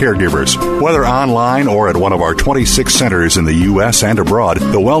their caregivers. Whether online or at one of our 26 centers in the U.S. and abroad,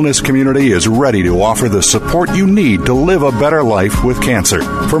 the Wellness Community is ready to offer the support you need to live a better life with cancer.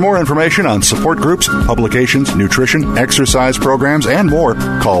 For more information on support groups, publications, nutrition, exercise programs, and more,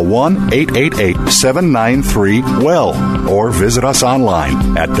 call 1-888-793-WELL or visit us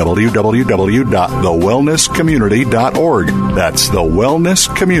online at www.thewellnesscommunity.org. That's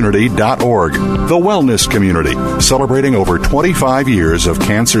thewellnesscommunity.org. The Wellness Community, celebrating over 25 years of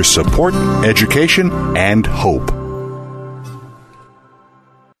cancer support, education, and hope.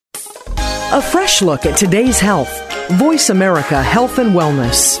 A fresh look at today's health. Voice America Health and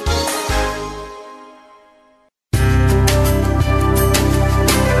Wellness.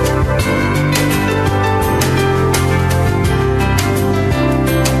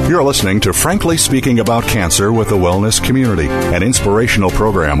 You're listening to Frankly Speaking About Cancer with the Wellness Community, an inspirational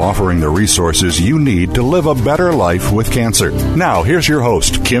program offering the resources you need to live a better life with cancer. Now, here's your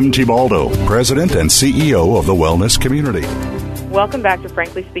host, Kim Tibaldo, President and CEO of the Wellness Community. Welcome back to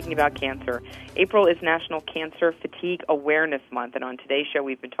Frankly Speaking About Cancer. April is National Cancer Fatigue Awareness Month, and on today's show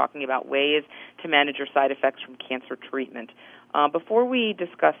we've been talking about ways to manage your side effects from cancer treatment. Before we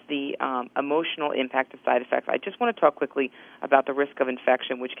discuss the emotional impact of side effects, I just want to talk quickly about the risk of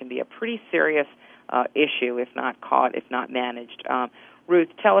infection, which can be a pretty serious issue if not caught, if not managed. Ruth,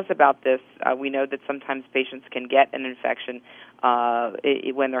 tell us about this. We know that sometimes patients can get an infection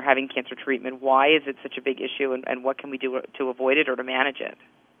when they're having cancer treatment. Why is it such a big issue, and what can we do to avoid it or to manage it?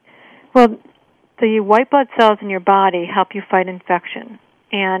 Well, the white blood cells in your body help you fight infection,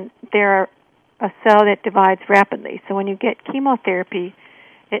 and they're a cell that divides rapidly. So when you get chemotherapy,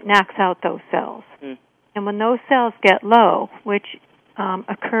 it knocks out those cells. And when those cells get low, which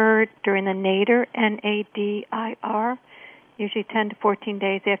occur during the nadir, N-A-D-I-R, usually 10 to 14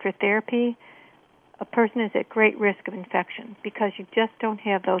 days after therapy, a person is at great risk of infection because you just don't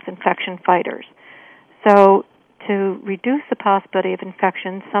have those infection fighters. So to reduce the possibility of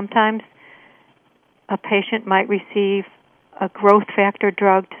infection, sometimes a patient might receive a growth factor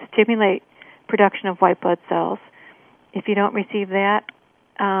drug to stimulate production of white blood cells. If you don't receive that,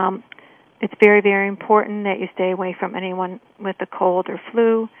 it's very, very important that you stay away from anyone with a cold or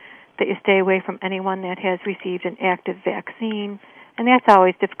flu, that you stay away from anyone that has received an active vaccine, and that's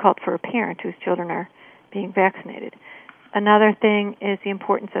always difficult for a parent whose children are being vaccinated. Another thing is the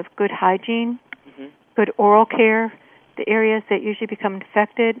importance of good hygiene, good oral care. The areas that usually become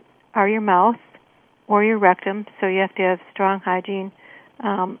infected are your mouth or your rectum, so you have to have strong hygiene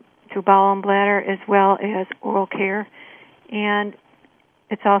through bowel and bladder as well as oral care. And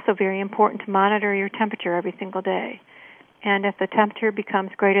it's also very important to monitor your temperature every single day. And if the temperature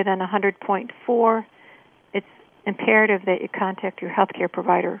becomes greater than 100.4, it's imperative that you contact your healthcare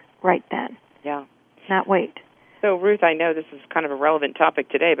provider right then. Yeah. Not wait. So, Ruth, I know this is kind of a relevant topic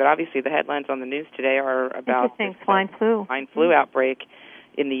today, but obviously the headlines on the news today are about this, swine flu. Swine flu outbreak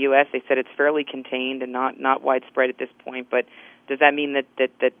in the U.S. They said it's fairly contained and not widespread at this point, but does that mean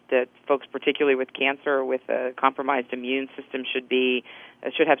that folks, particularly with cancer or with a compromised immune system,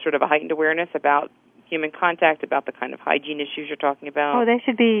 should have sort of a heightened awareness about human contact, about the kind of hygiene issues you're talking about? Oh, they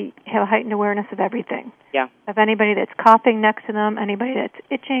should have heightened awareness of everything. Yeah. Of anybody that's coughing next to them, anybody that's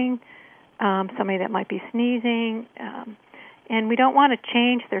itching, somebody that might be sneezing. And we don't want to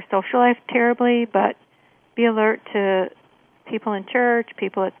change their social life terribly, but be alert to people in church,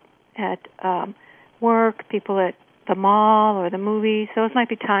 people at work, people at the mall or the movies. Those might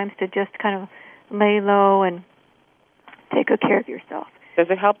be times to just kind of lay low and take good care of yourself. Does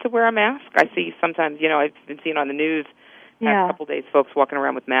it help to wear a mask? I see sometimes, I've been seeing on the news past couple days folks walking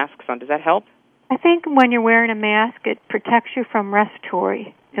around with masks on. Does that help? I think when you're wearing a mask, it protects you from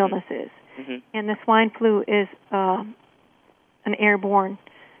respiratory illnesses. And the swine flu is an airborne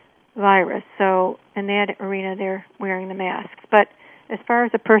virus. So in that arena, they're wearing the masks. But as far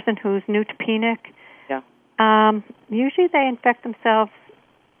as a person who's neutropenic, usually they infect themselves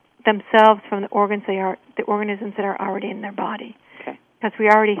from the organisms that are already in their body. Okay. Because we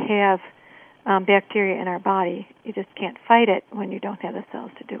already have bacteria in our body. You just can't fight it when you don't have the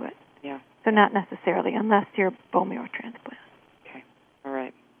cells to do it. Yeah. So not necessarily, unless you're bone marrow transplant. Okay. All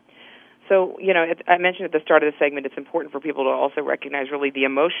right. So, I mentioned at the start of the segment, it's important for people to also recognize really the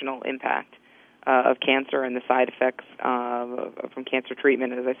emotional impact of cancer and the side effects from cancer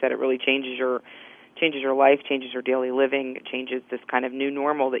treatment. As I said, it really changes your life, changes your daily living, changes this kind of new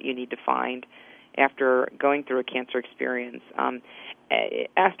normal that you need to find after going through a cancer experience.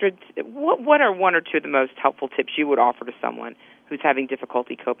 Astrid, what are one or two of the most helpful tips you would offer to someone who's having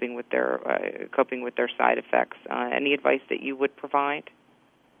difficulty coping with their side effects? Any advice that you would provide?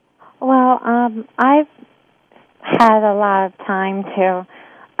 Well, I've had a lot of time to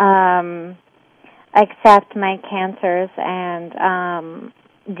accept my cancers and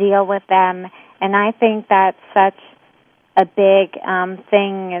deal with them. And I think that's such a big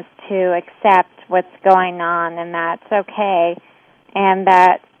thing, is to accept what's going on, and that's okay, and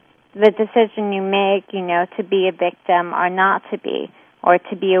that the decision you make, to be a victim or not to be, or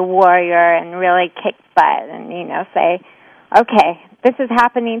to be a warrior and really kick butt and, say, okay, this is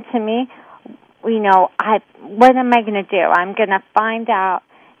happening to me, what am I going to do? I'm going to find out,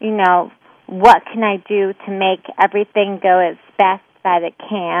 what can I do to make everything go as best that it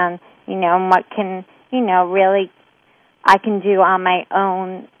can, and what can, really I can do on my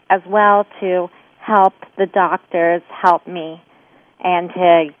own as well to help the doctors help me and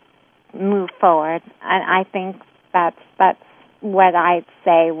to move forward. And I think that's what I'd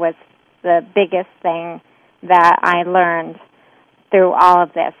say was the biggest thing that I learned through all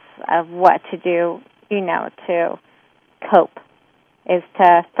of this, of what to do, to cope, is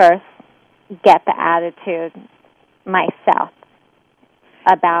to first get the attitude myself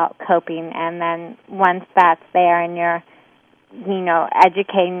about coping, and then once that's there and you're,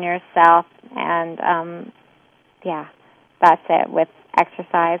 educating yourself, and that's it, with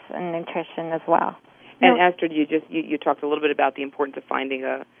exercise and nutrition as well. And Astrid, you talked a little bit about the importance of finding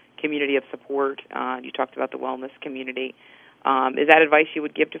a community of support. You talked about the wellness community. Is that advice you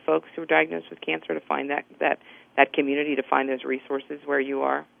would give to folks who are diagnosed with cancer, to find that community, to find those resources where you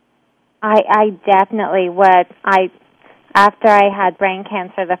are? I definitely would. After I had brain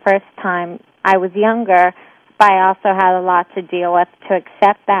cancer the first time, I was younger, but I also had a lot to deal with to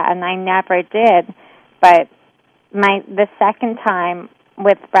accept that, and I never did. But the second time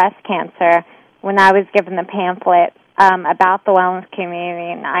with breast cancer, when I was given the pamphlet about the wellness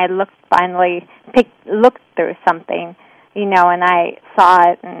community, and I finally looked through something, and I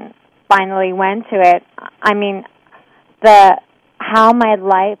saw it and finally went to it. I mean, how my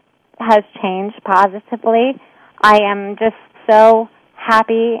life has changed positively. I am just so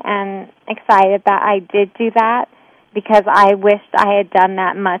happy and excited that I did do that, because I wished I had done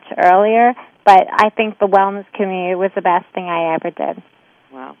that much earlier, but I think the wellness community was the best thing I ever did.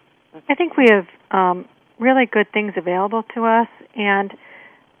 Wow. I think we have really good things available to us, and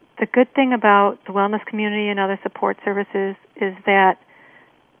the good thing about the wellness community and other support services is that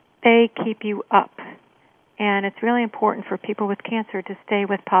they keep you up. And it's really important for people with cancer to stay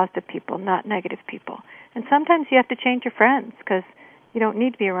with positive people, not negative people. And sometimes you have to change your friends, because you don't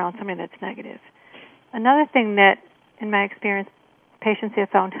need to be around somebody that's negative. Another thing that, in my experience, patients have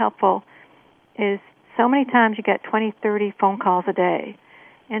found helpful is so many times you get 20, 30 phone calls a day.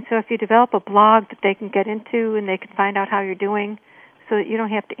 And so if you develop a blog that they can get into and they can find out how you're doing, so that you don't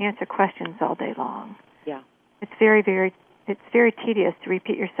have to answer questions all day long. Yeah. It's very tedious to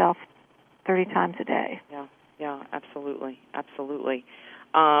repeat yourself 30 times a day. Yeah, absolutely.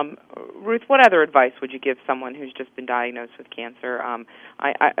 Ruth, what other advice would you give someone who's just been diagnosed with cancer?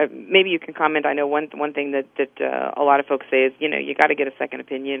 Maybe you can comment. I know one thing that a lot of folks say is, you got to get a second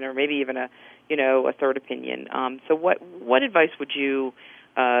opinion, or maybe even a third opinion. So what advice would you,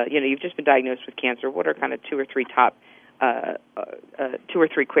 you've just been diagnosed with cancer. What are kind of two or three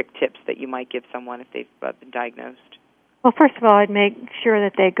quick tips that you might give someone if they've been diagnosed? Well, first of all, I'd make sure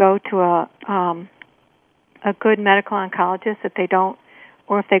that they go to a good medical oncologist, that they don't,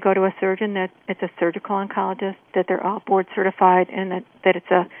 or if they go to a surgeon, that it's a surgical oncologist, that they're all board certified, and that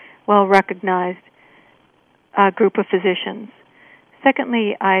it's a well-recognized group of physicians.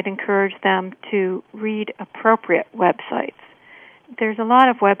 Secondly, I'd encourage them to read appropriate websites. There's a lot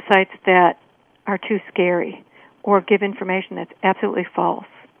of websites that are too scary or give information that's absolutely false.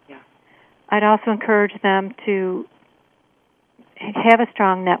 Yeah. I'd also encourage them to have a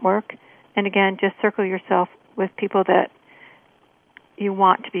strong network, and again, just circle yourself with people that you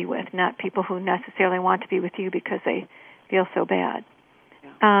want to be with, not people who necessarily want to be with you because they feel so bad.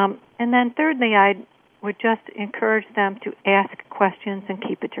 Yeah. And then thirdly, I would just encourage them to ask questions and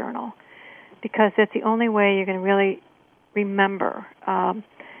keep a journal, because that's the only way you're going to really remember.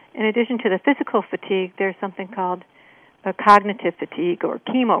 In addition to the physical fatigue, there's something called a cognitive fatigue or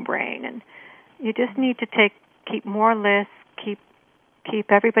chemo brain, and you just need to keep more lists,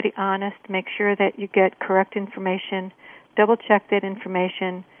 keep everybody honest, make sure that you get correct information, double-check that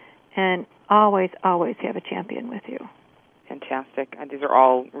information, and always, always have a champion with you. Fantastic. These are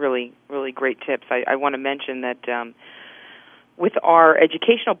all really, really great tips. I want to mention that with our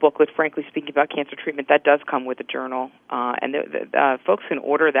educational booklet, Frankly Speaking About Cancer Treatment, that does come with a journal, and folks can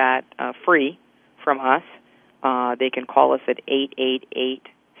order that free from us. They can call us at 888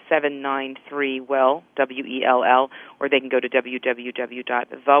 793-WELL, W-E-L-L, or they can go to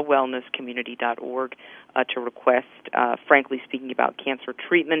www.thewellnesscommunity.org to request, Frankly Speaking About Cancer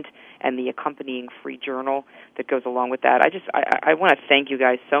Treatment and the accompanying free journal that goes along with that. I want to thank you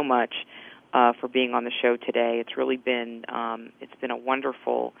guys so much for being on the show today. It's really been a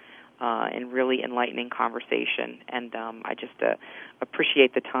wonderful and really enlightening conversation, and I just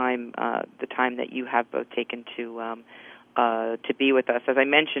appreciate the time that you have both taken to be with us. As I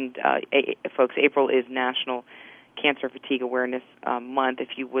mentioned, folks, April is National Cancer Fatigue Awareness Month.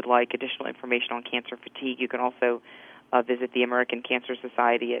 If you would like additional information on cancer fatigue, you can also visit the American Cancer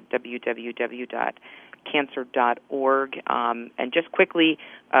Society at www.cancer.org. And just quickly,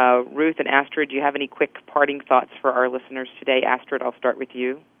 Ruth and Astrid, do you have any quick parting thoughts for our listeners today? Astrid, I'll start with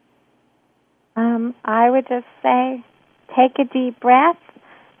you. I would just say take a deep breath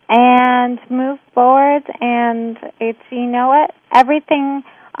and move forward, and it's, you know what, everything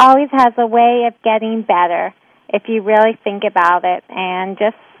always has a way of getting better if you really think about it, and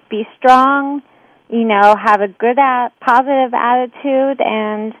just be strong, you know, have a good, positive attitude,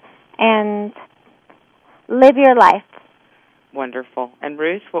 and live your life. Wonderful. And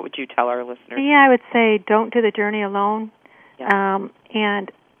Ruth, what would you tell our listeners? Yeah, I would say don't do the journey alone. Yeah.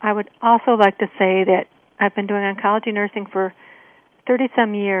 And I would also like to say that I've been doing oncology nursing for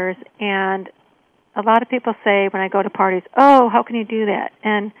 30-some years, and a lot of people say when I go to parties, oh, how can you do that?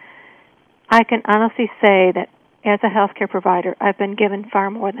 And I can honestly say that as a healthcare provider, I've been given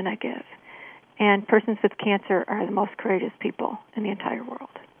far more than I give. And persons with cancer are the most courageous people in the entire world.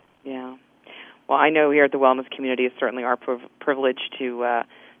 Yeah. Well, I know here at the Wellness Community, it's certainly our privilege to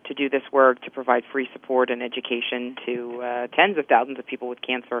do this work, to provide free support and education to tens of thousands of people with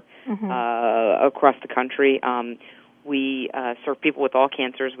cancer across the country. We serve people with all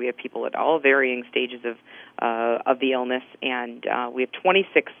cancers. We have people at all varying stages of the illness, and we have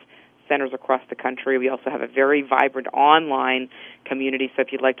 26 centers across the country. We also have a very vibrant online community, so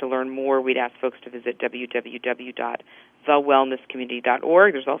if you'd like to learn more, we'd ask folks to visit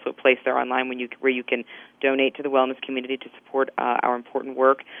www.thewellnesscommunity.org. There's also a place there online where you can donate to the Wellness Community to support our important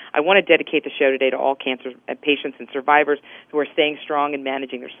work. I want to dedicate the show today to all cancer patients and survivors who are staying strong and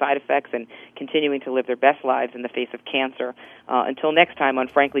managing their side effects and continuing to live their best lives in the face of cancer. Until next time on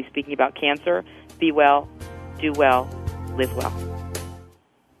Frankly Speaking About Cancer, be well, do well, live well.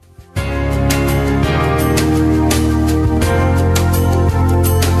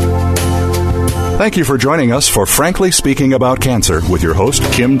 Thank you for joining us for Frankly Speaking About Cancer with your host,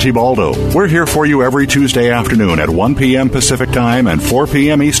 Kim Thibaldo. We're here for you every Tuesday afternoon at 1 p.m. Pacific Time and 4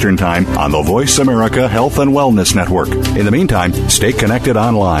 p.m. Eastern Time on the Voice America Health and Wellness Network. In the meantime, stay connected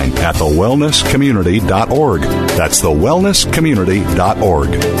online at thewellnesscommunity.org. That's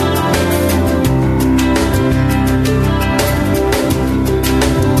thewellnesscommunity.org.